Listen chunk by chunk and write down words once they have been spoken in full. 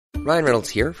Ryan Reynolds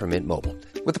here from Mint Mobile.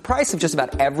 With the price of just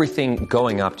about everything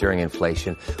going up during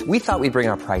inflation, we thought we'd bring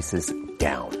our prices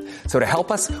down. So to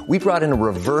help us, we brought in a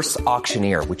reverse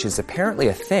auctioneer, which is apparently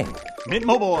a thing. Mint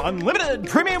Mobile Unlimited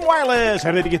Premium Wireless.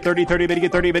 How to get 30, 30, bit to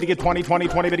get 30, bit to get 20, 20,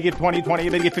 20, bit to get 20, 20,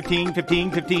 bit to get 15,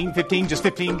 15, 15, 15, just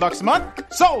 $15 a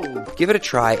month? Sold! Give it a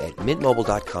try at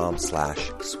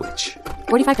mintmobile.com/switch.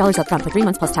 $45 up front for 3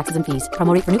 months plus taxes and fees.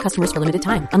 Promo rate for new customers for limited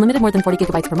time. Unlimited more than 40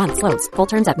 gigabytes per month. Slows full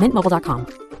terms at mintmobile.com.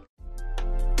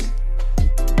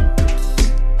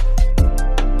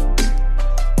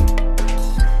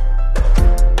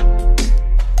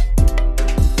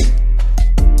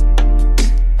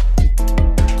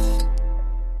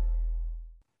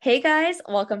 Hey guys,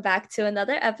 welcome back to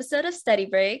another episode of Study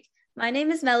Break. My name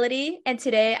is Melody, and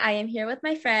today I am here with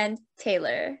my friend,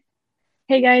 Taylor.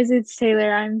 Hey guys, it's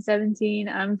Taylor. I'm 17.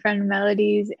 I'm from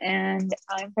Melody's, and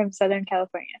I'm from Southern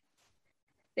California.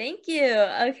 Thank you.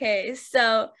 Okay,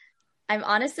 so I'm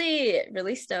honestly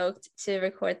really stoked to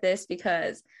record this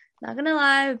because, not gonna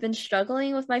lie, I've been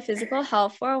struggling with my physical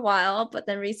health for a while, but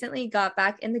then recently got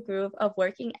back in the groove of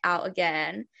working out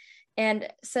again.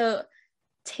 And so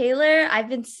Taylor, I've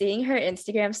been seeing her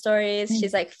Instagram stories.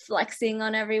 She's like flexing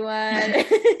on everyone.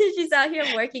 She's out here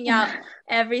working out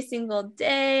every single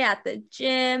day at the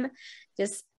gym,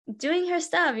 just doing her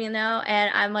stuff, you know?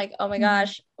 And I'm like, oh my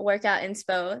gosh, workout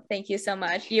inspo. Thank you so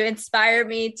much. You inspire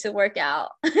me to work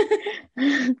out.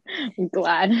 I'm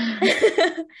glad.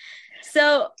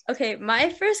 So, okay, my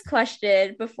first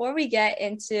question before we get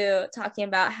into talking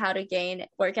about how to gain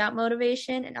workout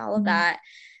motivation and all of that,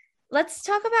 let's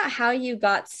talk about how you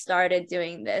got started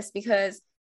doing this, because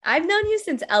I've known you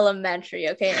since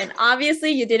elementary, okay? And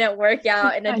obviously you didn't work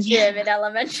out in a gym in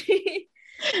elementary.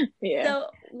 Yeah. So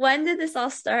when did this all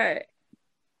start?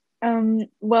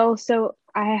 Well, so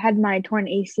I had my torn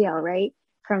ACL, right,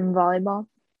 from volleyball.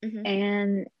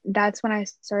 And that's when I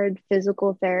started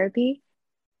physical therapy.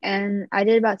 And I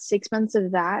did about 6 months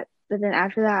of that. But then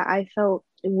after that, I felt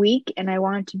weak and I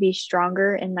wanted to be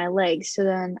stronger in my legs. So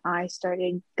then I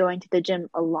started going to the gym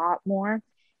a lot more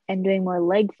and doing more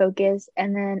leg focus.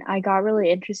 And then I got really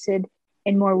interested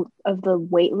in more of the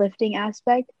weightlifting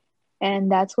aspect.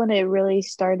 And that's when it really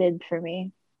started for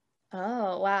me.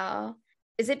 Oh, wow.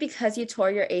 Is it because you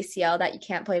tore your ACL that you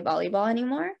can't play volleyball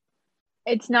anymore?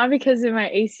 It's not because of my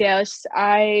ACL. It's just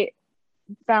I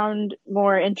found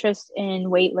more interest in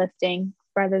weightlifting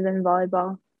rather than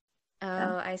volleyball.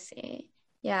 Oh, I see.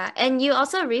 Yeah. And you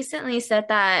also recently said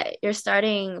that you're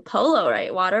starting polo,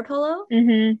 right? Water polo?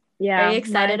 Yeah. Are you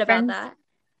excited about that?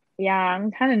 Yeah,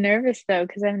 I'm kind of nervous though,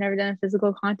 because I've never done a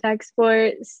physical contact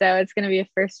sport. So it's going to be a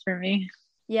first for me.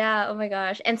 Yeah. Oh my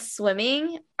gosh. And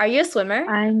swimming? Are you a swimmer?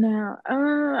 I know.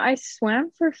 I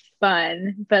swam for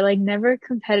fun, but like never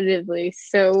competitively.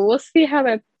 So we'll see how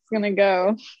that's going to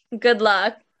go. Good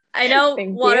luck. I know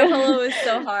water you. polo is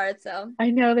so hard, so.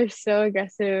 I know they're so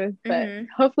aggressive, but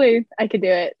hopefully I could do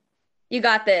it. You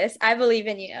got this. I believe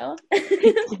in you.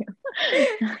 Thank you.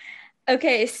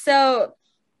 Okay, so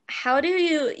how do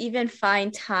you even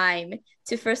find time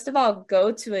to, first of all,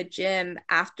 go to a gym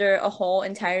after a whole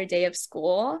entire day of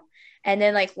school and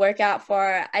then like work out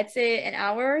for, I'd say, an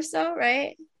hour or so,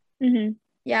 right?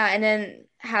 Yeah, and then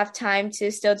have time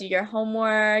to still do your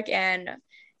homework and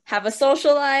have a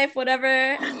social life,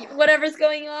 whatever's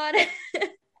going on.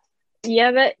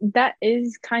 Yeah, that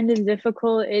is kind of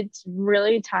difficult. It's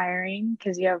really tiring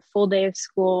because you have a full day of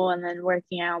school and then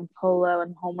working out polo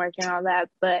and homework and all that.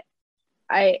 But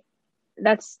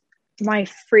that's my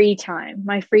free time.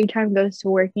 My free time goes to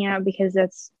working out because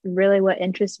that's really what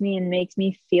interests me and makes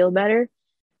me feel better.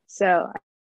 So I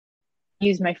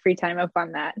use my free time up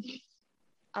on that.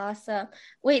 Awesome.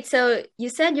 Wait, so you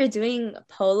said you're doing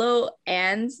polo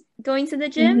and going to the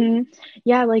gym?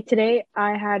 Yeah, like today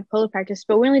I had polo practice,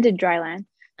 but we only did dry land.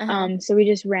 So we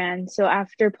just ran. So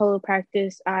after polo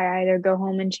practice, I either go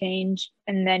home and change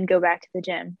and then go back to the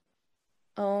gym.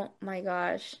 Oh my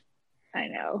gosh. I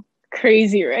know.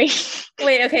 Crazy, right?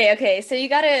 Wait, okay. So you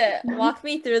gotta walk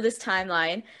me through this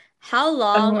timeline. How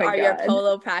long are your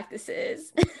polo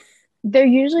practices? They're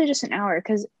usually just an hour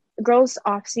because girls'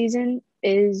 off season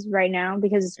is right now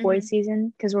because it's boys'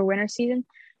 season because we're winter season.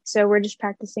 So we're just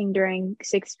practicing during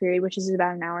sixth period, which is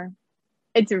about an hour.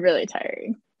 It's really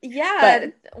tiring. Yeah,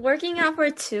 working out for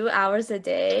 2 hours a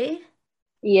day.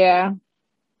 Yeah.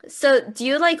 So do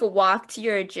you like walk to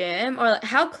your gym, or like,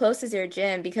 how close is your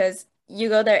gym? Because you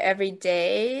go there every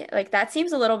day. Like that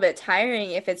seems a little bit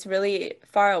tiring if it's really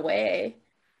far away.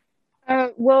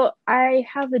 Well, I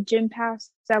have a gym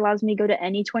pass that allows me to go to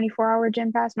any 24-hour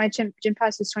gym pass. My gym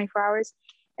pass is 24 hours.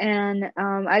 And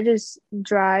I just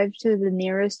drive to the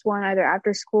nearest one either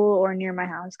after school or near my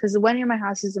house because the one near my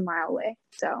house is a mile away.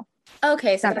 So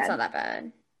Okay, it's so not that's bad. not that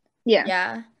bad. Yeah,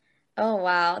 Yeah. Oh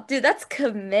wow. Dude, that's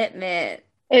commitment.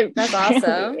 it That's really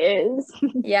awesome. is.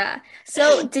 Yeah.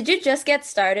 So did you just get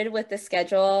started with the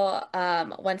schedule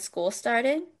when school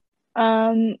started?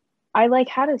 Um, I like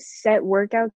had a set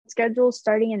workout schedule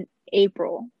starting in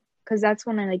April because that's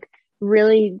when I like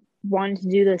really wanted to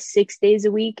do the 6 days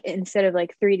a week instead of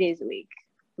like 3 days a week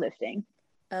lifting.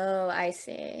 Oh, I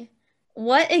see.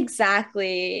 What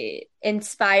exactly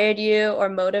inspired you or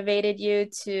motivated you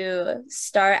to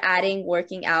start adding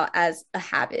working out as a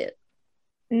habit?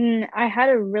 I had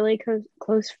a really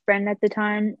close friend at the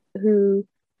time who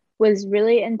was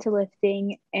really into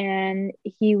lifting and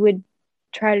he would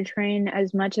try to train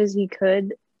as much as he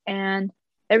could. And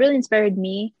that really inspired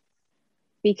me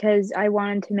because I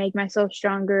wanted to make myself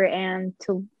stronger and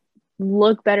to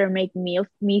look better, make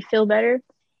me feel better.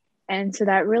 And so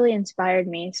that really inspired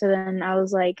me. So then I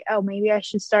was like, oh, maybe I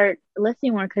should start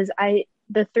lifting more because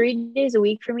the 3 days a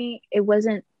week for me, it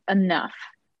wasn't enough.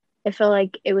 I felt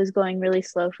like it was going really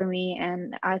slow for me,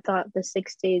 and I thought the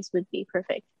 6 days would be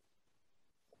perfect.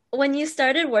 When you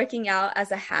started working out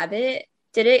as a habit,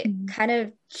 did it Mhm. kind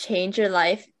of change your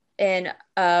life in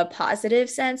a positive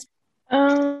sense?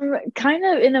 Kind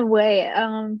of in a way.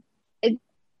 It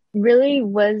really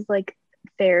was like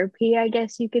therapy, I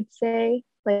guess you could say,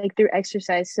 like through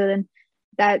exercise. So then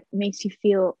that makes you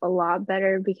feel a lot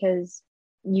better because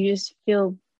you just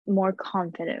feel more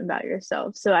confident about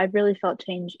yourself. So I really felt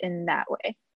change in that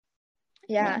way.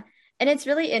 Yeah. Yeah. And it's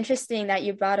really interesting that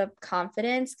you brought up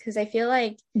confidence because I feel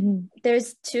like Hmm.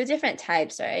 there's two different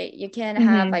types, right? You can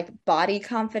have Hmm. like body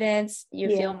confidence, you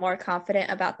feel Yeah. more confident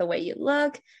about the way you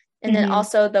look, and then Hmm.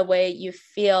 also the way you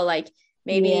feel like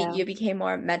maybe Yeah. you became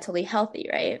more mentally healthy,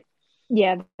 right?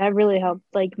 Yeah, that really helped.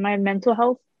 Like my mental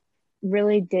health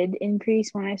really did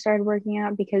increase when I started working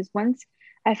out because once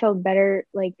I felt better,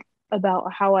 like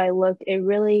about how I looked, it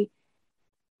really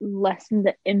lessened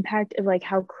the impact of like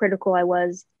how critical I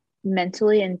was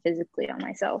mentally and physically on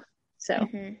myself. So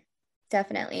Hmm.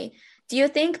 Definitely. Do you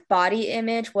think body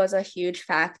image was a huge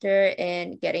factor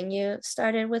in getting you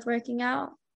started with working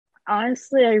out?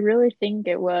 honestly, I really think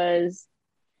it was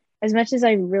as much as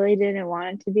I really didn't want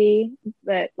it to be,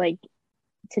 but like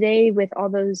today with all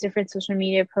those different social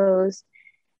media posts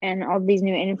and all these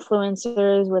new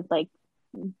influencers with like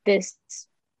this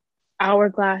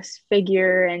hourglass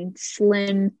figure and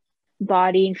slim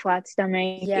body and flat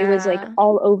stomach. It was like Yeah.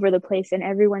 all over the place, and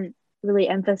everyone really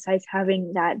emphasized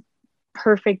having that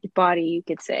perfect body, you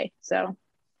could say. So,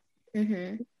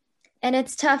 Hmm. And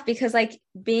it's tough because like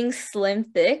being slim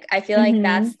thick, I feel like mm-hmm.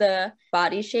 that's the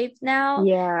body shape now. So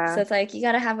Yeah. it's like you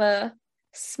gotta have a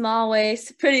small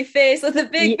waist, pretty face with a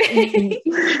big Yeah, face.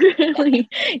 really,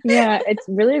 yeah, it's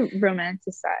really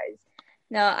romanticized.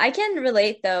 No, I can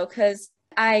relate though, because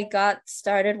I got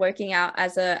started working out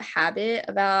as a habit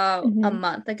about a Mm-hmm.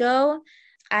 month ago.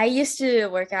 I used to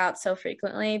work out so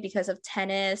frequently because of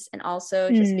tennis and also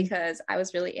just Mm-hmm. because I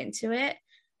was really into it.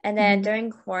 And then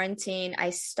during quarantine, I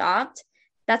stopped.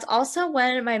 That's also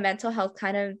when my mental health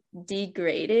kind of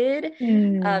degraded.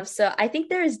 Mm-hmm. So I think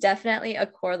there is definitely a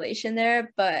correlation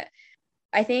there, but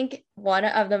I think one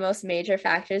of the most major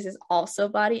factors is also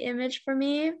body image for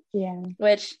me, Yeah.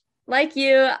 which, like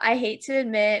you, I hate to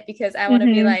admit because I want to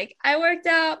be Mm-hmm. like, I worked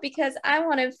out because I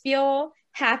want to feel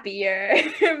happier.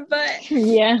 But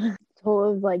Yeah.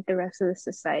 Told of like the rest of the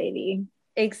society and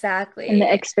the exactly,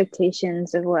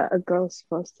 expectations of what a girl's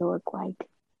supposed to look like.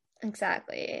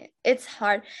 exactly. It's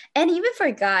hard. And even for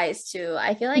guys too.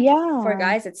 I feel like for Yeah.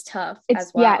 guys, it's tough It's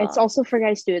as yeah, it's well. also for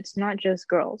guys too. It's not just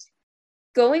girls.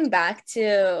 Going back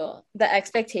to the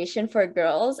expectation for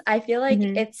girls, I feel like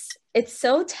Hmm. it's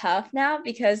so tough now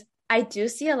because I do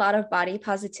see a lot of body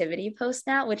positivity posts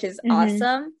now, which is Hmm.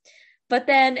 awesome. But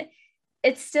then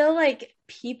it's still like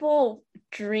people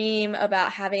dream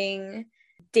about having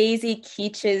Daisy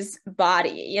Keach's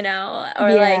body, or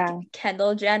like Yeah.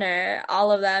 Kendall Jenner,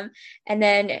 all of them. And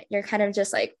then you're kind of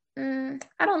just like, I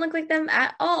don't look like them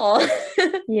at all.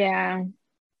 Yeah.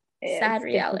 Sad It's difficult.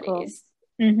 realities.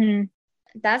 Hmm.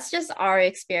 That's just our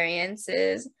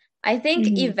experiences. I think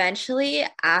Hmm. eventually,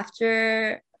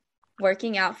 after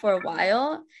working out for a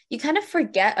while, you kind of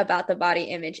forget about the body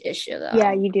image issue,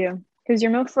 Yeah, though. you do. Because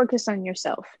you're more focused on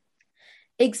yourself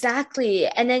Exactly.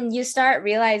 And then you start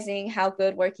realizing how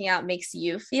good working out makes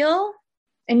you feel.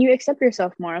 and you accept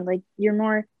yourself more. Like you're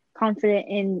more confident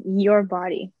in your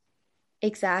body.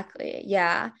 Exactly.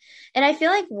 Yeah. And I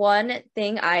feel like one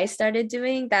thing I started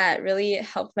doing that really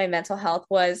helped my mental health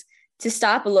was to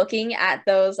stop looking at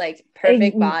those like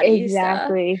perfect body stuff.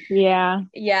 Exactly. Yeah.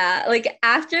 Yeah. Like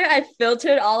after I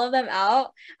filtered all of them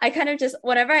out, I kind of just,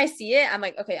 whenever I see it, I'm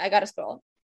like, okay, I gotta scroll.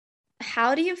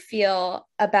 How do you feel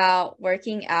about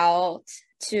working out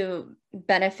to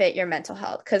benefit your mental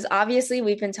health? Because obviously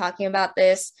we've been talking about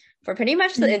this for pretty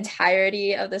much the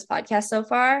entirety of this podcast so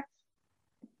far,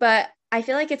 but I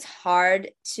feel like it's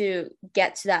hard to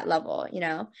get to that level, you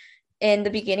know? In the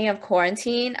beginning of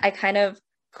quarantine, I kind of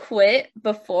quit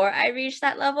before I reached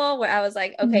that level where I was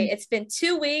like, okay, it's been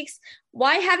 2 weeks.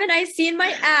 Why haven't I seen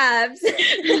my abs?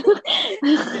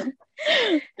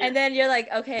 And then you're like,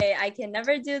 okay, I can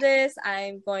never do this.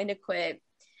 I'm going to quit.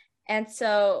 And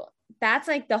so that's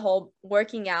like the whole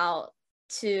working out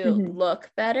to look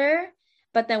better,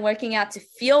 but then working out to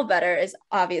feel better is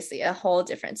obviously a whole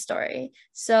different story.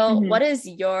 So what is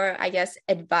your, I guess,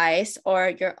 advice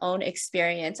or your own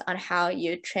experience on how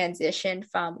you transitioned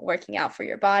from working out for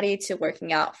your body to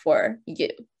working out for you?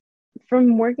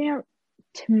 From working out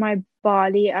to my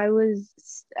body, I was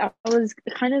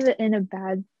kind of in a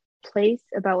bad place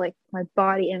about like my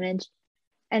body image.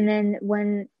 And then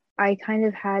when I kind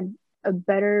of had a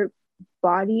better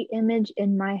body image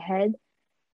in my head,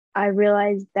 I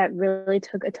realized that really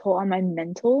took a toll on my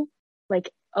mental,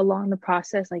 like along the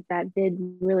process, like that did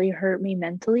really hurt me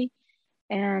mentally.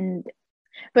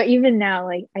 But even now,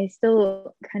 like I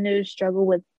still kind of struggle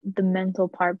with the mental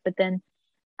part, but then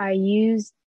I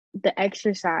use the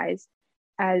exercise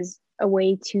as a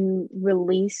way to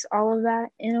release all of that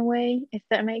in a way, if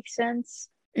that makes sense.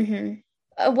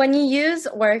 When you use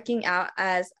working out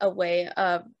as a way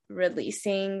of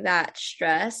releasing that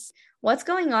stress, what's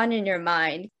going on in your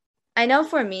mind? I know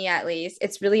for me, at least,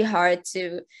 it's really hard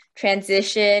to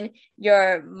transition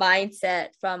your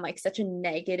mindset from like such a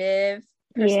negative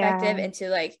perspective into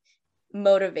like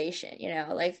motivation, you know,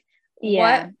 like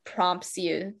what prompts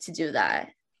you to do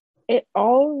that? It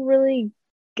all really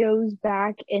goes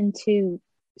back into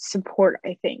support,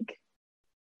 I think.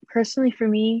 Personally, for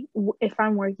me, if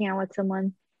I'm working out with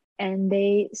someone and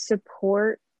they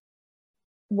support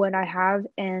what I have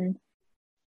and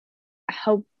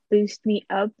help boost me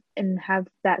up and have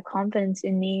that confidence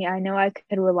in me, I know I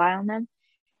could rely on them,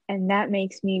 and that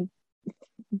makes me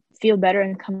feel better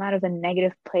and come out of a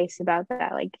negative place about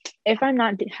that. Like if I'm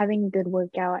not having a good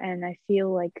workout and I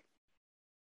feel like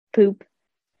poop,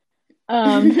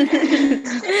 I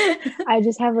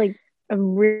just have like a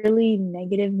really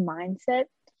negative mindset.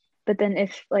 But then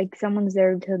if like someone's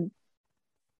there to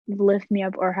lift me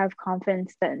up or have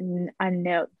confidence that I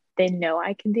know they know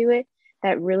I can do it,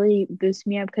 that really boosts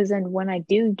me up, because then when I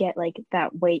do get like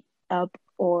that weight up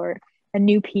or a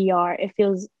new PR, it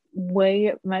feels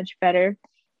way much better,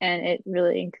 and it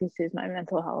really increases my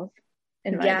mental health,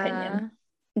 in my opinion.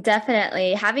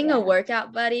 Definitely. Having a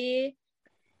workout buddy.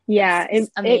 It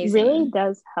really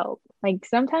does help. Like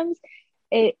sometimes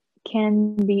it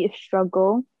can be a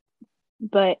struggle,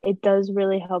 but it does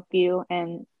really help you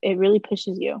and it really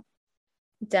pushes you.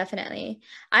 Definitely.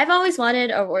 I've always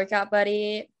wanted a workout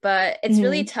buddy, but it's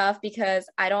really tough because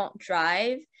I don't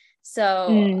drive. So,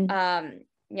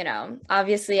 you know,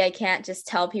 obviously I can't just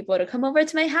tell people to come over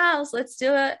to my house. Let's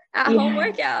do a at-home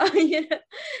workout. You know?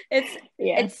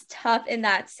 It's tough in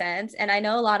that sense. And I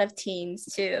know a lot of teens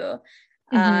too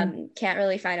can't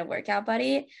really find a workout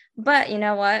buddy. But you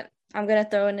know what? I'm going to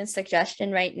throw in a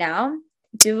suggestion right now.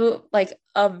 Do like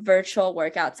a virtual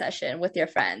workout session with your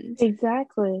friends.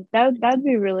 Exactly. That'd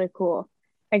be really cool.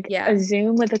 Like a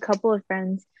Zoom with a couple of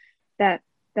friends.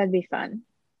 That'd be fun.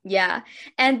 Yeah.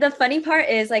 And the funny part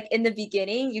is like in the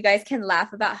beginning, you guys can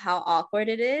laugh about how awkward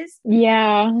it is.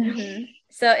 Yeah.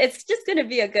 So it's just going to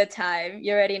be a good time.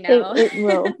 You already know. It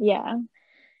will. Yeah.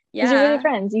 Because you're with your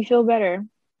friends. You feel better.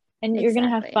 And you're going to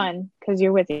have fun because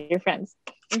you're with your friends.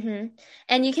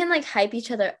 And you can like hype each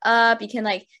other up. You can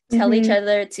like tell each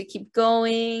other to keep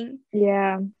going.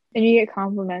 Yeah. And you get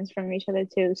compliments from each other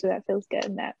too. So that feels good.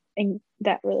 And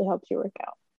that really helps you work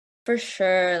out. For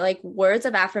sure. Like words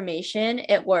of affirmation,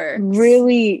 it works.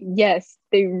 Really, yes.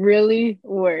 They really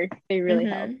work. They really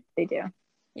help. They do.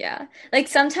 Yeah. Like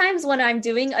sometimes when I'm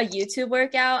doing a YouTube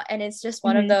workout and it's just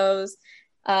one of those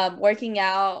working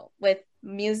out with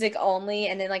music only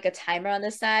and then like a timer on the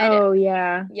side. Oh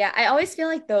yeah. Yeah, I always feel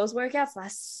like those workouts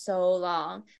last so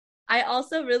long. I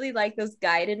also really like those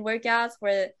guided workouts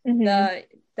where the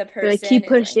person like keep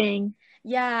pushing.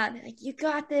 Like, like you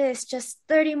got this, just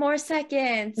 30 more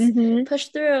seconds. Push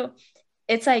through.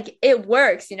 It's like it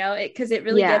works, you know, because it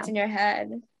really gets in your head.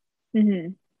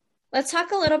 Let's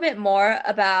talk a little bit more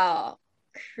about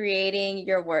creating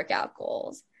your workout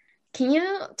goals. Can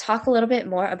you talk a little bit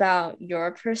more about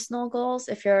your personal goals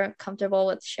if you're comfortable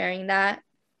with sharing that?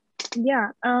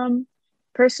 Yeah.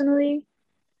 Personally,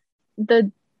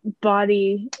 the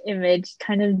body image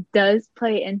kind of does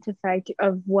play into fact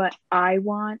of what I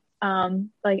want.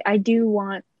 Like I do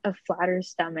want a flatter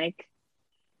stomach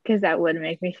because that would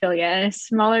make me feel good in a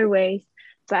smaller waist.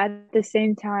 But at the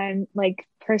same time, like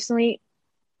personally,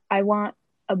 I want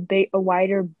a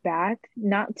wider back,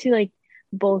 not to like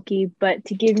bulky, but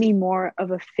to give me more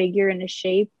of a figure and a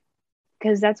shape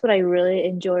because that's what I really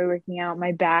enjoy working out,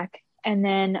 my back. And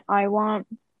then I want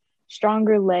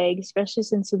stronger legs, especially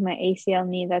since with my ACL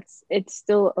knee, it's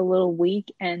still a little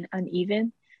weak and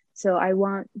uneven. So I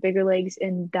want bigger legs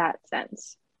in that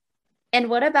sense. And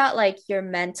what about like your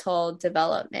mental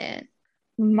development?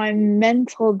 My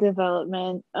mental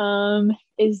development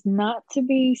is not to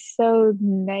be so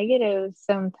negative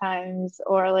sometimes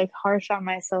or like harsh on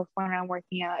myself when I'm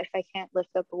working out if I can't lift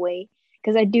up a weight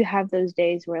because I do have those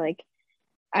days where like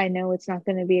I know it's not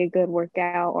going to be a good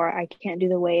workout or I can't do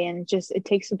the weight and it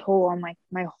takes a toll on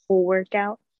my whole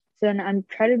workout. So then I'm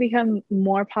trying to become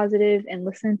more positive and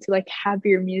listen to like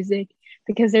happier music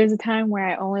because there's a time where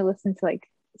I only listen to like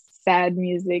sad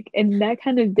music and that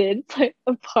kind of did play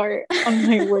a part on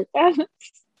my workout.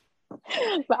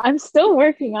 But I'm still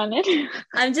working on it.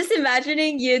 I'm just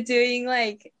imagining you doing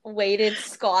like weighted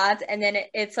squats and then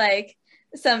it's like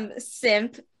some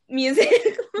simp music.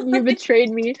 You betrayed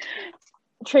me.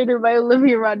 Trader by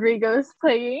Olivia Rodrigo is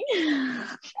playing.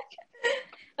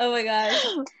 Oh my gosh.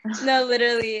 No,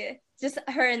 literally just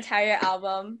her entire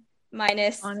album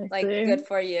minus Honestly. like Good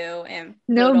For You and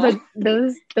no Brutal.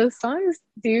 But those songs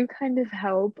do kind of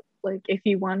help like if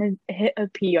you want to hit a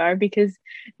PR because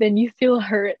then you feel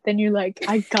hurt then you're like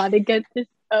I gotta get this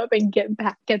up and get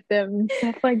back at them and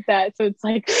stuff like that so it's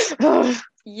like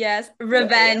yes,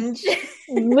 revenge.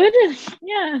 Literally,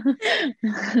 yeah.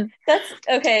 That's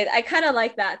okay. I kind of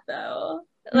like that though.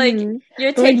 Like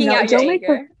you're taking like, no, out your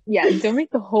anger. Don't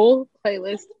make the whole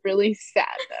playlist really sad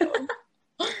though.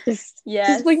 Just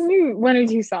like maybe one or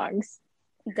two songs.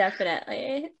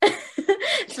 Definitely.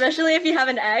 Especially if you have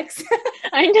an ex.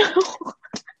 I know.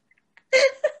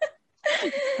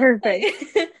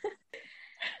 Perfect.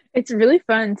 It's really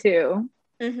fun too.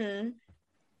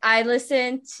 I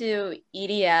listen to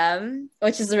EDM,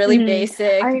 which is really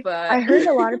basic, but I heard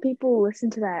a lot of people listen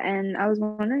to that and I was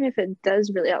wondering if it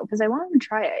does really help because I want to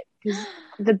try it because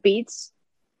the beats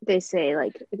they say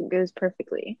like it goes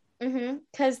perfectly.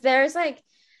 Because there's like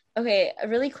okay, a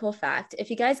really cool fact. If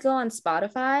you guys go on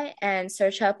Spotify and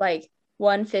search up like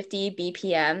 150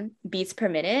 BPM beats per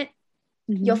minute,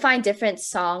 you'll find different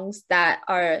songs that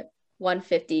are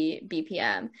 150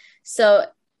 BPM. So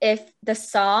if the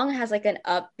song has like an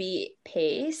upbeat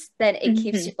pace, then it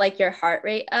keeps like your heart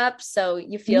rate up. So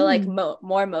you feel like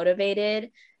more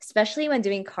motivated, especially when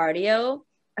doing cardio.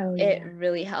 It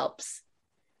really helps.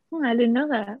 Oh, I didn't know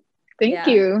that. Thank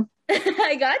you.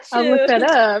 I got you. I'll look that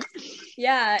up.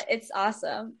 Yeah, it's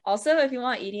awesome. Also, if you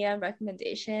want EDM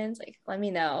recommendations, like let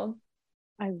me know.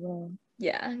 I will.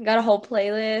 Yeah, got a whole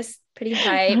playlist. Pretty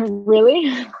hype.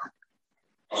 Really?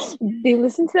 Do you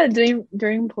listen to that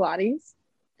during Pilates?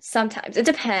 Sometimes. It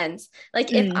depends.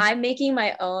 Like if I'm making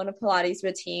my own Pilates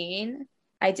routine,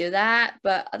 I do that.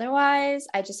 But otherwise,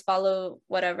 I just follow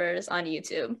whatever's on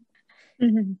YouTube.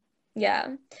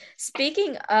 Yeah.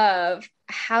 Speaking of,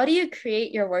 how do you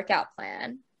create your workout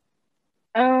plan?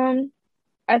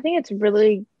 I think it's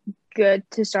really good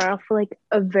to start off with like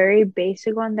a very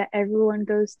basic one that everyone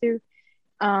goes through.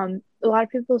 A lot of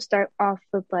people start off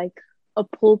with like a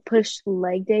pull push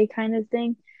leg day kind of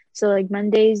thing. So like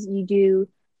Mondays you do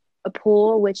a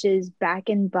pull, which is back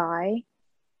and bi,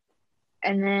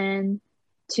 and then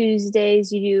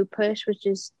Tuesdays you do push, which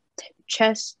is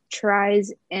chest,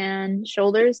 tris, and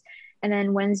shoulders. And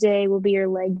then Wednesday will be your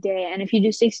leg day. And if you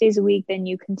do 6 days a week, then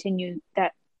you continue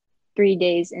that 3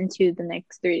 days into the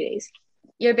next 3 days.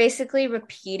 You're basically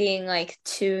repeating like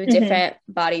two different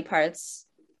body parts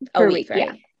a week,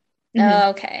 right? Yeah. Oh,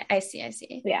 okay. I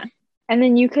see. Yeah. And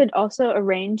then you could also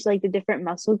arrange like the different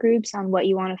muscle groups on what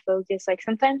you want to focus. Like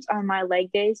sometimes on my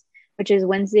leg days, which is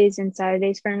Wednesdays and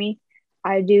Saturdays for me,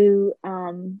 I do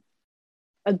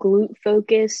a glute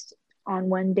focused on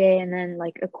one day and then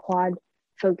like a quad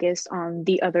focused on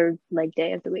the other leg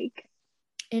day of the week.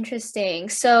 Interesting.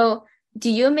 So do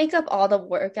you make up all the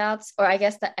workouts or I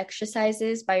guess the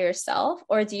exercises by yourself,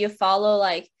 or do you follow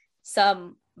like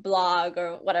some blog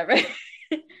or whatever?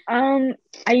 I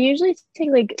usually take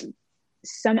like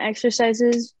some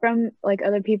exercises from like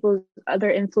other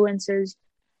influencers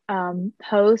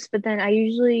posts, but then I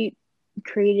usually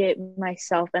create it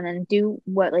myself and then do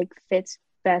what like fits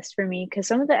best for me because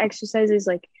some of the exercises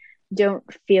like don't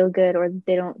feel good or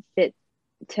they don't fit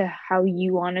to how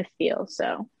you want to feel.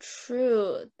 So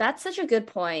true. That's such a good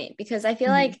point because I feel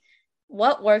like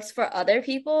what works for other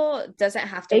people doesn't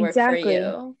have to work for exactly.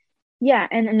 you. Yeah,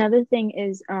 and another thing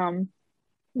is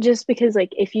just because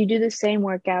like if you do the same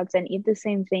workouts and eat the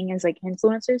same thing as like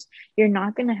influencers, you're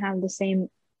not going to have the same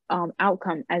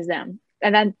outcome as them.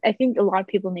 And I think a lot of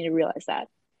people need to realize that.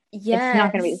 It's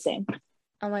not going to be the Yes. same.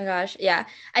 Oh my gosh. Yeah.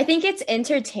 I think it's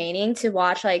entertaining to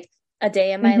watch like a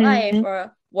day in my life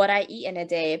or what I eat in a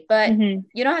day, but you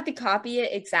don't have to copy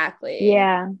it exactly.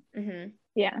 Yeah.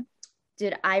 Yeah.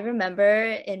 Dude, I remember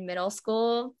in middle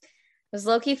school, I was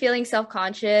low-key feeling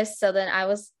self-conscious. So then I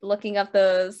was looking up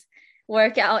those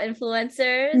workout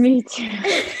influencers. Me too.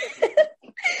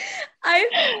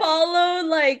 I followed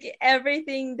like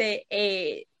everything they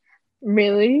ate.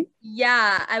 Really?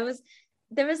 Yeah,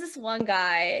 there was this one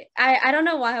guy. I don't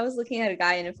know why I was looking at a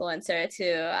guy influencer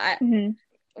too.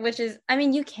 Which is, I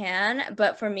mean, you can,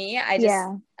 but for me, I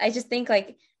just think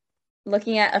like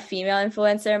looking at a female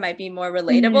influencer might be more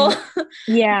relatable.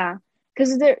 Yeah,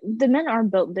 because the men are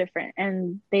built different,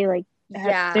 and they like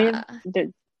they're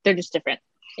just different.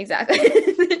 Exactly.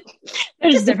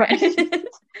 They're just different.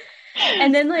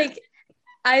 And then like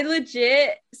I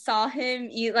legit saw him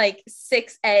eat like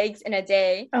 6 eggs in a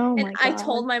day. Oh my God. I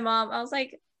told my mom, I was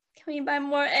like, can we buy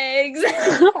more eggs?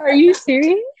 Are you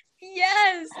serious?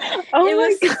 Yes. Oh it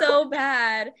was God. so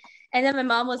bad. And then my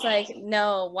mom was like,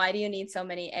 no, why do you need so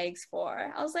many eggs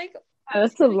for? I was like,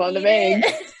 that's a lot of eggs.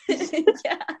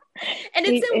 Yeah. And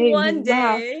it's in one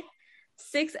day. Wow.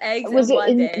 6 eggs was in it one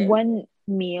in day. One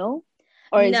meal?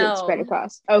 Or is it spread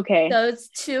across? Okay. So it's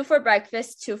 2 for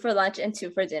breakfast, 2 for lunch, and 2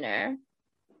 for dinner.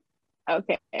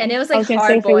 Okay. And it was like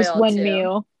hard boiled. It was one too.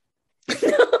 Meal.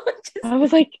 I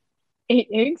was like, 8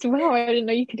 eggs? Wow, I didn't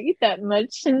know you could eat that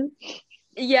much.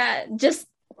 Yeah, just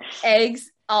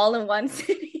eggs all in one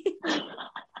sitting.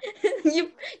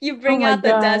 you bring out the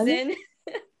dozen.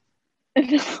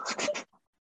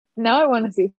 Now I want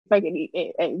to see if I can eat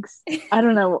 8 eggs. I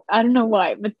don't know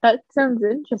why, but that sounds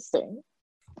interesting.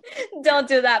 Don't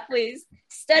do that, please.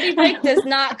 Study Break does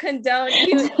not condone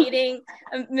you eating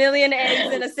 1,000,000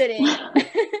 eggs in a sitting.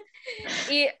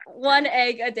 Eat 1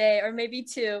 egg a day or maybe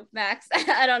 2 max.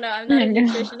 I don't know. I'm not a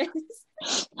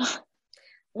nutritionist.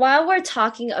 While we're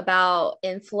talking about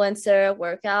influencer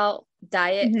workout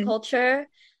diet culture,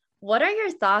 what are your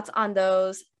thoughts on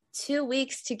those 2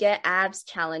 weeks to get abs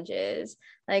challenges?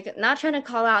 Like, not trying to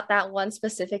call out that one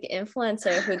specific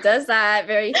influencer who does that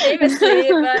very famously,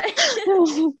 but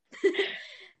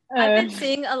I've been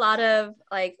seeing a lot of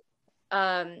like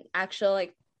actual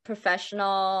like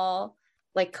professional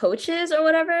like coaches or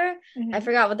whatever. I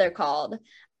forgot what they're called.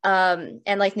 And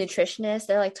like nutritionists,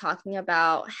 they're like talking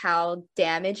about how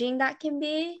damaging that can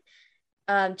be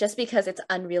just because it's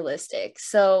unrealistic.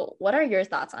 So what are your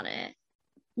thoughts on it?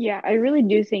 Yeah, I really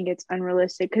do think it's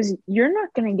unrealistic because you're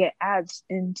not going to get abs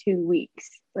in 2 weeks.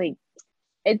 Like,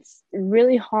 it's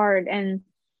really hard, and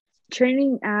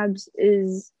training abs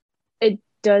it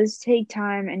does take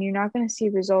time, and you're not going to see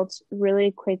results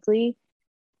really quickly.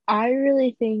 I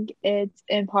really think it's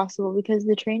impossible because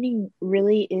the training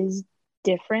really is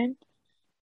different.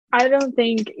 I don't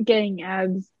think getting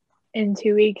abs in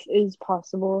 2 weeks is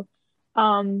possible.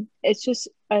 It's just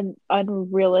an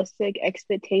unrealistic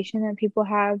expectation that people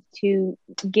have to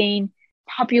gain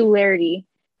popularity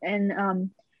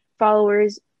and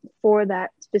followers for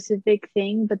that specific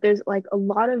thing. But there's like a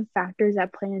lot of factors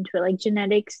that play into it, like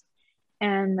genetics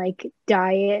and like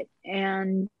diet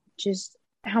and just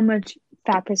how much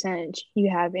fat percentage you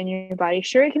have in your body.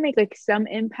 Sure, it can make like some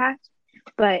impact,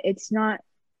 but it's not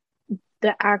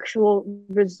the actual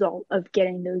result of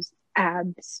getting those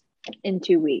abs in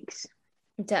 2 weeks.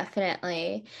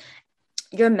 Definitely.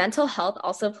 Your mental health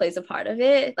also plays a part of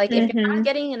it. Like if you're not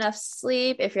getting enough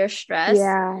sleep, if you're stressed,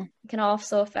 it can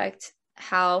also affect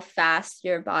how fast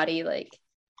your body like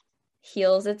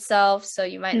heals itself. So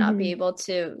you might not be able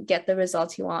to get the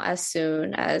results you want as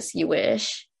soon as you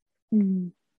wish.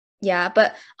 Yeah,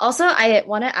 but also I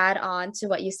want to add on to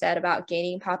what you said about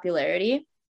gaining popularity.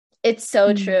 It's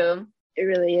so true. It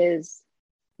really is.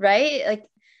 Right? Like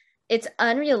it's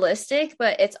unrealistic,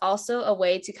 but it's also a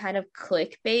way to kind of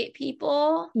clickbait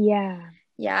people. Yeah.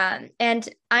 Yeah. And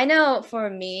I know for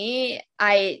me,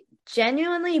 I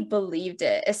genuinely believed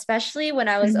it, especially when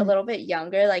I was a little bit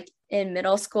younger, like in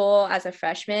middle school as a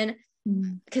freshman,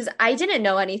 because I didn't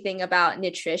know anything about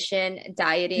nutrition,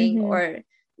 dieting, or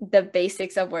the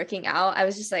basics of working out. I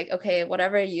was just like, okay,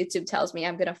 whatever YouTube tells me,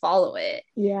 I'm going to follow it.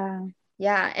 Yeah.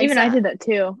 Yeah. And even I did that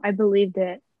too. I believed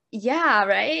it. Yeah.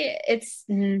 Right.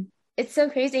 It's so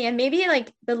crazy. And maybe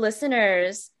like the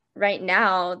listeners right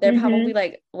now, they're probably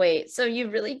like, wait, so you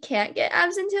really can't get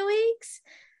abs in 2 weeks?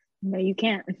 No, you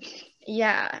can't.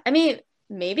 Yeah. I mean,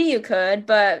 maybe you could,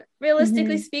 but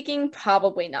realistically speaking,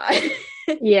 probably not.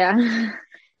 Yeah.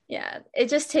 Yeah. It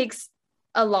just takes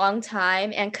a long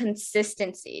time and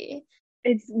consistency.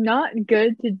 It's not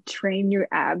good to train your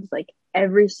abs like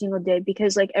every single day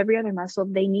because like every other muscle,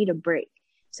 they need a break.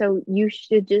 So you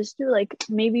should just do like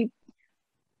maybe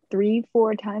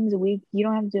 3-4 times a week. You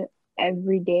don't have to do it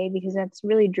every day because that's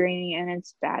really draining and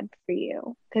it's bad for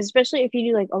you. Because especially if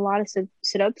you do like a lot of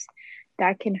sit-ups,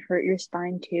 that can hurt your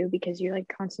spine too because you're like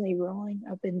constantly rolling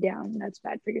up and down. That's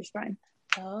bad for your spine.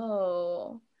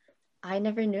 Oh, I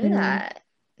never knew that.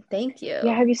 Thank you.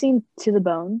 Yeah, have you seen To the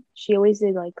Bone? She always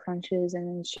did like crunches, and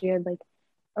then she had like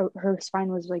her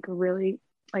spine was like really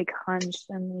like hunched,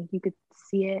 and like, you could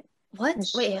see it. What?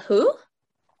 Wait, who?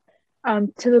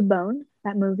 To the Bone,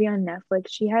 that movie on Netflix.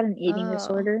 She had an eating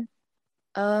disorder.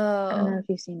 Oh, I don't know if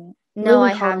you've seen it. No,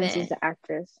 Lily I Collins haven't. is the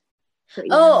actress. So,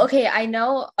 oh, okay. I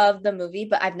know of the movie,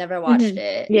 but I've never watched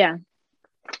it. Yeah.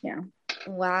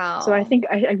 Wow. So I think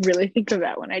I really think of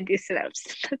that when I do sit-ups.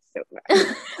 That's so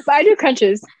bad. But I do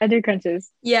crunches.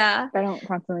 Yeah. But I don't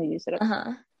constantly do sit-ups.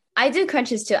 I do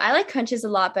crunches too. I like crunches a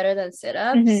lot better than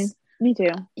sit-ups. Me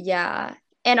too. Yeah.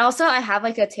 And also I have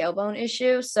like a tailbone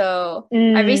issue. So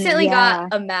I recently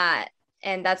got a mat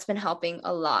and that's been helping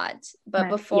a lot. But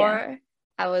before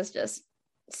I was just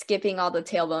skipping all the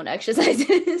tailbone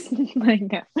exercises. I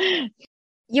know.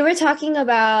 You were talking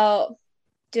about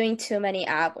doing too many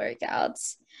ab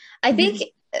workouts. I think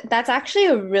that's actually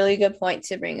a really good point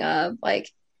to bring up. Like,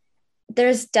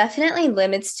 there's definitely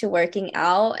limits to working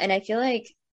out, and I feel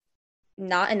like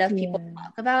not enough people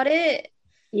talk about it.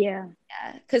 Yeah.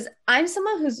 Because I'm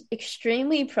someone who's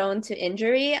extremely prone to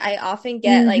injury. I often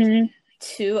get like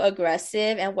too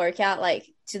aggressive and work out like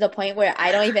to the point where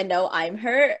I don't even know I'm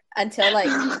hurt until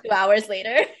like 2 hours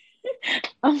later.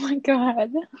 Oh my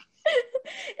God.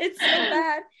 It's so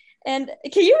bad. And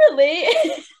can you relate?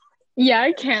 Yeah,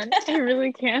 I can. I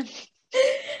really can.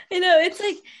 You know, it's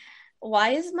like, why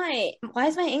is my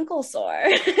ankle sore?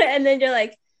 And then you're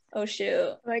like, oh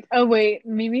shoot. Like, oh wait,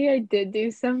 maybe I did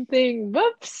do something.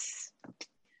 Whoops.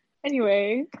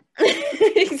 Anyway.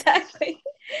 Exactly.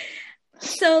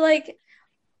 So like,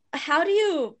 how do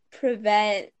you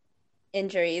prevent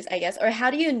injuries, I guess, or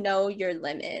how do you know your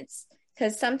limits?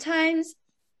 Because sometimes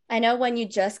I know when you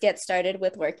just get started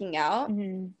with working out,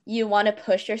 you want to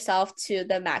push yourself to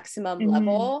the maximum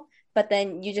level, but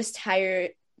then you just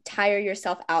tire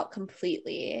yourself out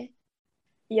completely.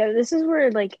 Yeah, this is where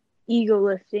like ego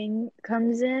lifting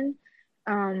comes in.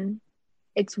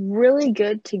 It's really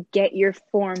good to get your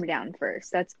form down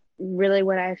first. That's really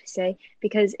what I have to say,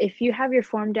 because if you have your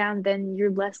form down, then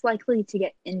you're less likely to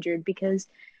get injured. Because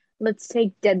let's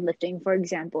take deadlifting, for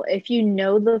example. If you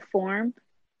know the form,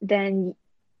 then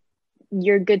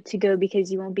you're good to go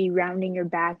because you won't be rounding your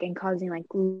back and causing like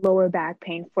lower back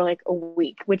pain for like a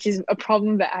week, which is a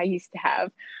problem that I used to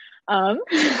have. But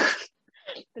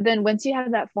then once you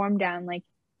have that form down, like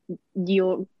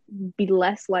you'll be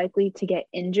less likely to get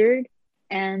injured,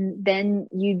 and then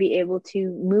you'd be able to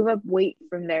move up weight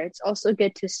from there. It's also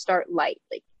good to start light.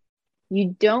 Like,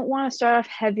 you don't want to start off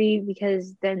heavy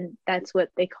because then that's what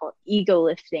they call ego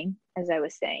lifting, as I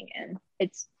was saying. And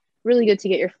it's really good to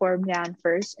get your form down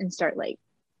first and start light.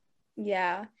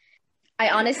 Yeah. I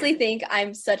honestly think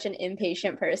I'm such an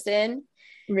impatient person.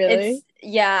 Really?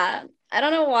 Yeah. I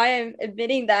don't know why I'm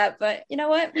admitting that, but you know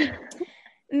what?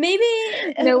 Maybe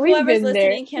whoever's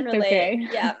listening can relate. Okay.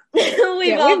 Yeah.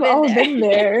 We've all been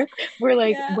there. We're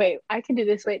like, wait, I can do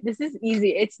this. Wait, this is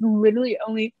easy. It's literally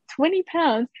only 20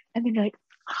 pounds. And then you're like,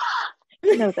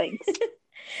 no thanks.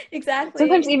 Exactly.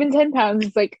 Sometimes even 10 pounds.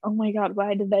 It's like, oh my God,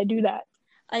 why did I do that?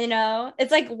 I know.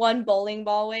 It's like one bowling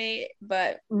ball weight,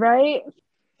 but right.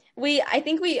 I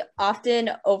think we often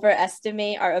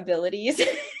overestimate our abilities.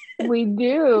 We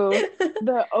do.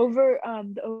 The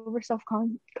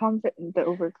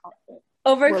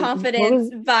overconfidence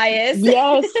bias.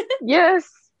 Yes,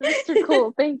 Mr.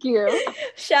 Cole. Thank you.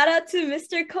 Shout out to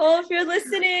Mr. Cole if you're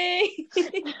listening.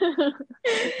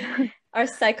 Our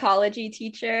psychology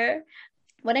teacher.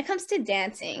 When it comes to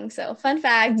dancing, so fun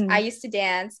fact, I used to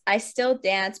dance. I still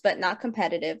dance, but not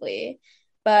competitively.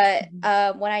 But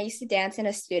when I used to dance in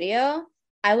a studio,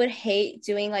 I would hate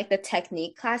doing like the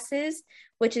technique classes,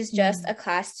 which is just a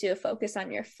class to focus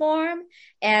on your form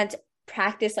and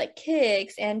practice like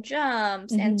kicks and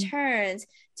jumps and turns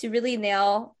to really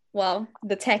nail, well,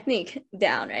 the technique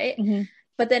down, right?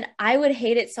 But then I would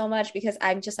hate it so much because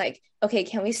I'm just like, okay,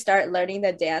 can we start learning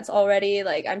the dance already?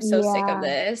 Like, I'm so sick of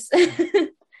this.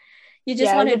 You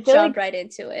just want to jump right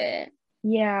into it.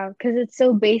 Yeah, because it's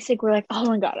so basic. We're like, oh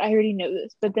my God, I already know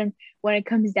this. But then when it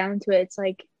comes down to it, it's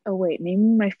like, oh wait, maybe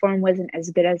my form wasn't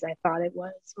as good as I thought it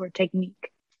was, or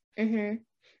technique. Mm-hmm.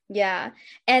 Yeah.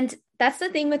 And that's the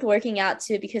thing with working out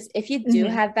too, because if you do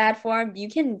Mm-hmm. have bad form, you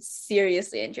can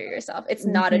seriously injure yourself. It's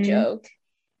not a Mm-hmm. joke.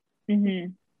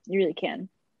 Mm-hmm. You really can.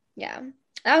 Yeah.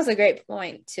 That was a great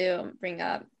point to bring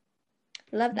up.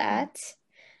 Love that.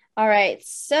 All right.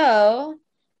 So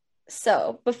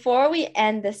before we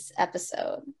end this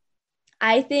episode,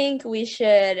 I think we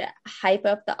should hype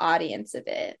up the audience a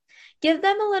bit. Give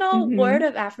them a little word Mm-hmm.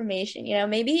 of affirmation.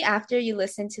 Maybe after you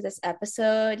listen to this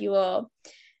episode, you will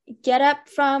get up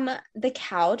from the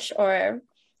couch, or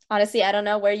honestly, I don't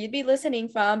know where you'd be listening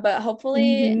from, but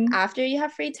hopefully Mm-hmm. after you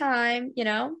have free time,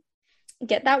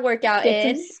 get that workout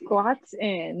Get some in. squats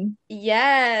in.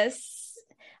 Yes.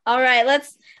 All right,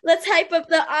 let's hype up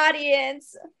the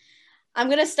audience. I'm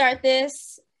going to start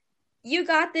this. You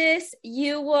got this.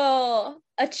 You will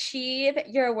achieve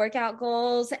your workout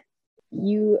goals.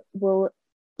 You will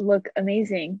look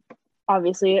amazing.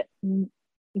 Obviously,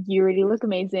 you already look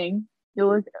amazing.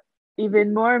 You'll look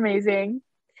even more amazing.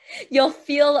 You'll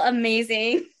feel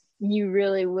amazing. You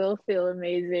really will feel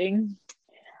amazing.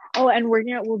 Oh, and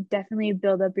working out will definitely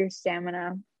build up your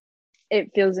stamina.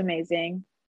 It feels amazing.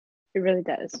 It really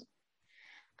does.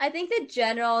 I think the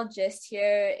general gist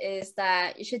here is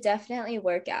that you should definitely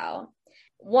work out.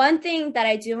 One thing that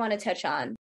I do want to touch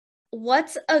on,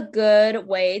 what's a good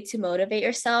way to motivate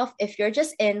yourself if you're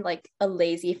just in like a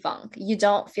lazy funk? You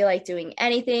don't feel like doing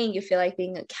anything. You feel like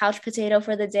being a couch potato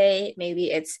for the day.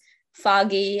 Maybe it's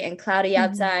foggy and cloudy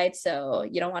outside, so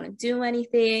you don't want to do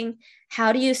anything.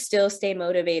 How do you still stay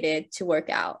motivated to work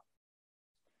out?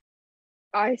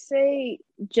 I say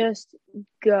just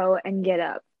go and get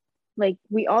up. Like,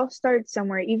 we all start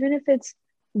somewhere, even if it's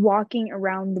walking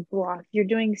around the block, you're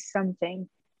doing something.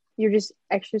 You're just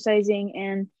exercising,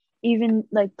 and even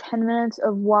like 10 minutes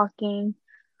of walking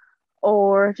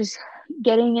or just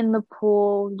getting in the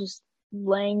pool, just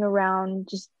laying around,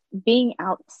 just being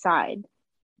outside,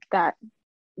 that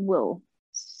will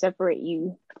separate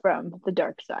you from the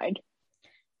dark side.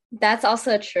 That's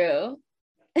also true.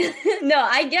 No,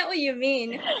 I get what you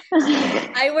mean.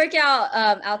 I work out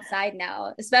outside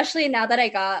now, especially now that I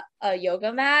got a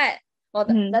yoga mat. Well,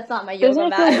 that's not my yoga Doesn't it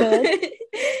mat. feel good?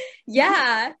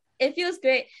 Yeah, it feels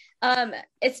great.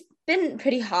 It's been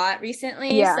pretty hot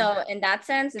recently, Yeah. so in that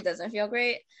sense, it doesn't feel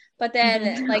great. But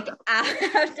then, like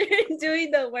after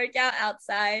doing the workout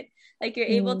outside, like you're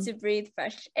able to breathe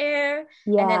fresh air.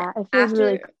 Yeah, And then it feels after,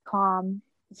 really calm.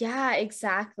 yeah,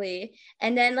 exactly.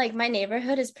 And then like my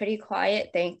neighborhood is pretty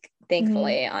quiet,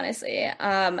 thankfully, honestly.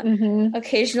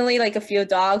 Occasionally like a few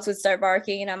dogs would start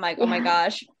barking and I'm like, oh my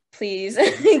gosh, please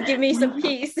give me some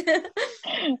peace.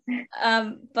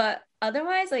 But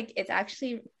otherwise, like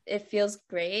it feels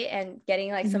great, and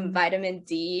getting like some vitamin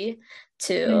D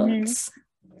too. It's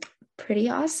pretty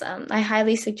awesome. I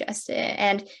highly suggest it.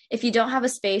 And if you don't have a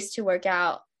space to work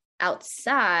out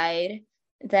outside,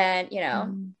 then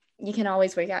you can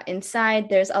always work out inside.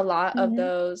 There's a lot of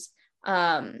those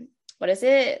what is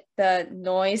it, the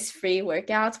noise-free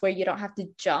workouts where you don't have to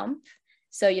jump,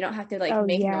 so you don't have to like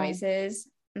make noises.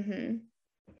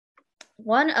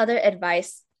 One other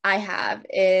advice I have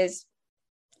is,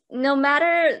 no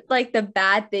matter like the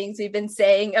bad things we've been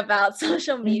saying about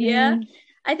social media,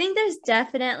 I think there's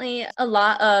definitely a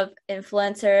lot of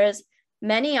influencers.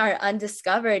 Many are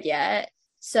undiscovered yet.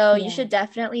 So you should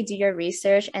definitely do your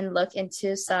research and look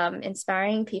into some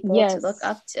inspiring people to look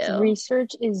up to.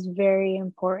 Research is very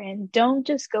important. Don't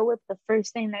just go with the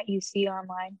first thing that you see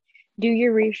online. Do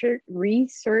your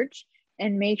research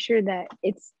and make sure that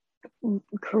it's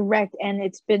correct and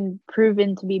it's been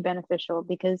proven to be beneficial,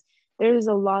 because there's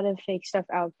a lot of fake stuff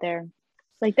out there.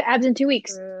 Like the abs in 2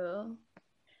 weeks. True.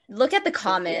 Look at the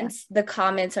comments. The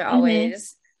comments are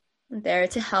always there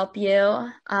to help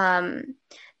you.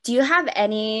 Do you have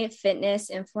any fitness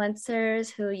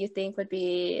influencers who you think would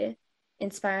be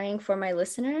inspiring for my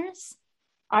listeners?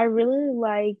 I really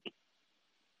like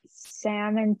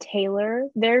Sam and Taylor.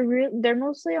 They're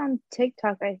mostly on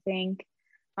TikTok, I think.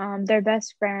 They're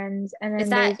best friends. And then is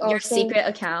that your secret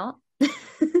account?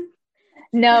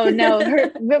 No.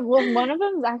 One of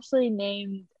them is actually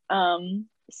named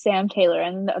Sam Taylor,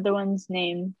 and the other one's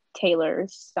named Taylor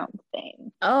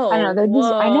something. Oh, I don't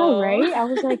know. I know, right? I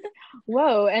was like,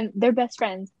 whoa! And they're best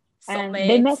friends, and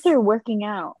they met through working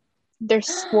out. They're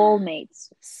swole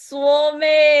mates. Swole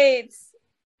mates.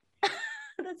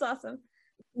 That's awesome.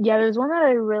 Yeah, there's one that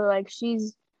I really like.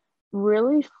 She's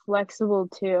really flexible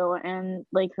too, and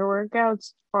like her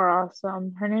workouts are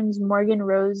awesome. Her name's Morgan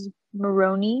Rose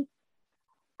Maroney.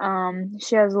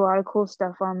 She has a lot of cool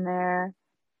stuff on there.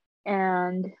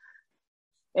 And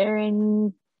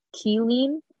Erin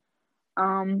Keeling,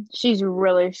 she's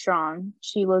really strong.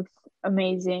 She looks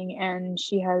amazing, and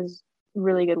she has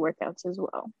really good workouts as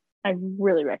well. I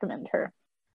really recommend her.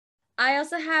 I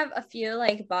also have a few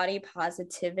like body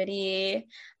positivity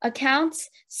accounts.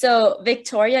 So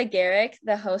Victoria Garrick,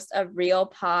 the host of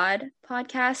Real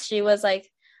podcast, she was like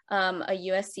a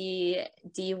USC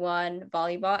D1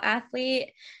 volleyball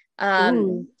athlete.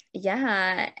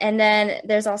 Yeah. And then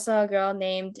there's also a girl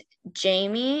named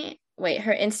Jamie. Wait,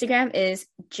 her Instagram is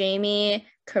Jamie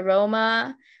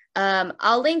Karoma.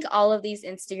 I'll link all of these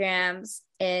Instagrams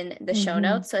in the show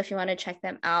notes. So if you want to check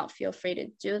them out, feel free to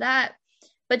do that.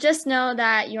 But just know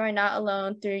that you are not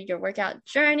alone through your workout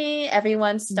journey.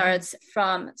 Everyone starts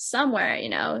from somewhere, you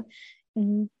know.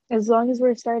 As long as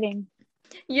we're starting.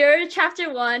 Your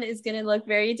chapter 1 is going to look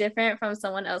very different from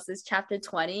someone else's chapter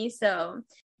 20. So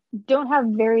don't have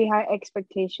very high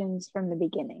expectations from the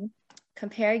beginning.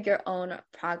 Compare your own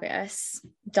progress.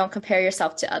 Don't compare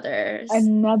yourself to others.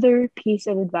 Another piece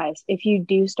of advice: if you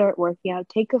do start working out,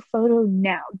 take a photo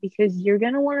now, because you're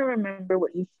going to want to remember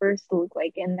what you first look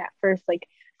like in that first like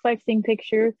flexing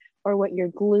picture, or what your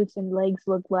glutes and legs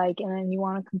look like, and then you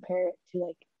want to compare it to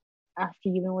like after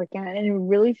you've been working out, and it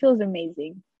really feels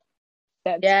amazing.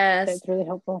 That's really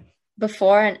helpful.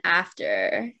 Before and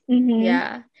after.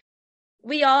 Yeah.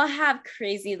 We all have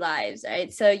crazy lives,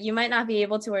 right? So you might not be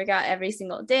able to work out every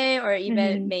single day, or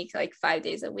even make like 5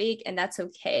 days a week, and that's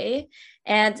okay.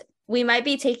 And we might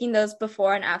be taking those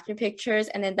before and after pictures,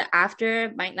 and then the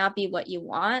after might not be what you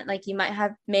want. Like you might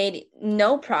have made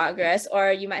no progress,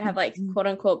 or you might have like quote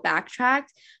unquote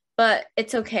backtracked, but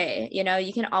it's okay. You know,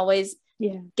 you can always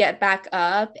get back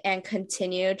up and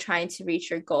continue trying to reach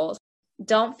your goals.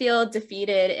 Don't feel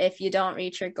defeated if you don't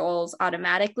reach your goals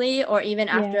automatically, or even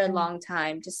after a long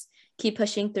time. Just keep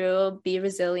pushing through, be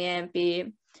resilient,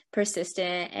 be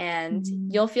persistent, and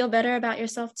you'll feel better about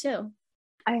yourself too.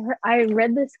 I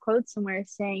read this quote somewhere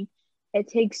saying it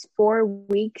takes 4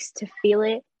 weeks to feel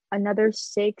it, another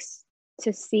 6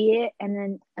 to see it, and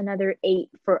then another 8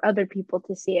 for other people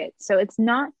to see it. So it's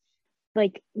not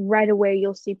like right away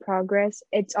you'll see progress.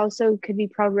 It's also could be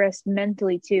progress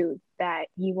mentally too that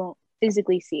you won't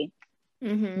physically see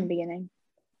in the beginning.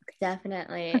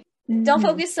 Definitely. Don't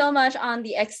focus so much on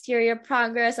the exterior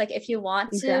progress. Like if you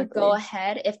want to, go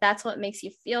ahead. If that's what makes you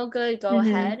feel good, go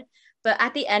ahead. But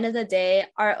at the end of the day,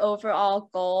 our overall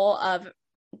goal of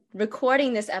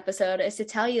recording this episode is to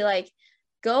tell you, like,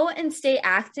 go and stay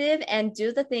active and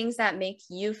do the things that make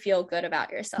you feel good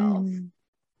about yourself. I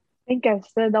think I've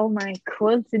said all my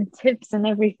quotes and tips and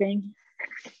everything.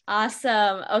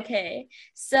 Awesome. Okay.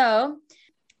 So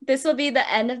this will be the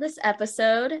end of this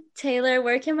episode. Taylor,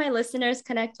 where can my listeners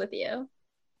connect with you?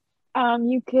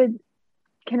 You could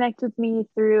connect with me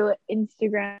through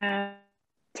Instagram,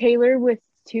 Taylor with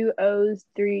 2 O's,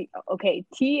 3, okay,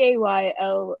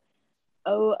 TAYLOORRR_F.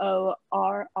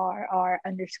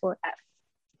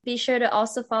 Be sure to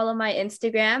also follow my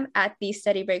Instagram at the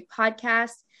Study Break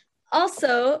Podcast.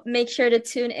 Also, make sure to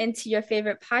tune into your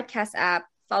favorite podcast app.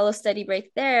 Follow Study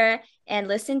Break there and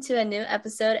listen to a new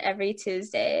episode every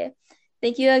Tuesday.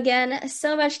 Thank you again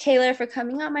so much, Taylor, for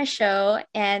coming on my show.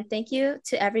 And thank you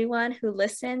to everyone who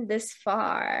listened this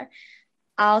far.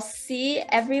 I'll see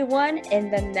everyone in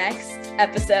the next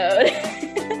episode.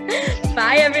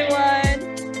 Bye, everyone.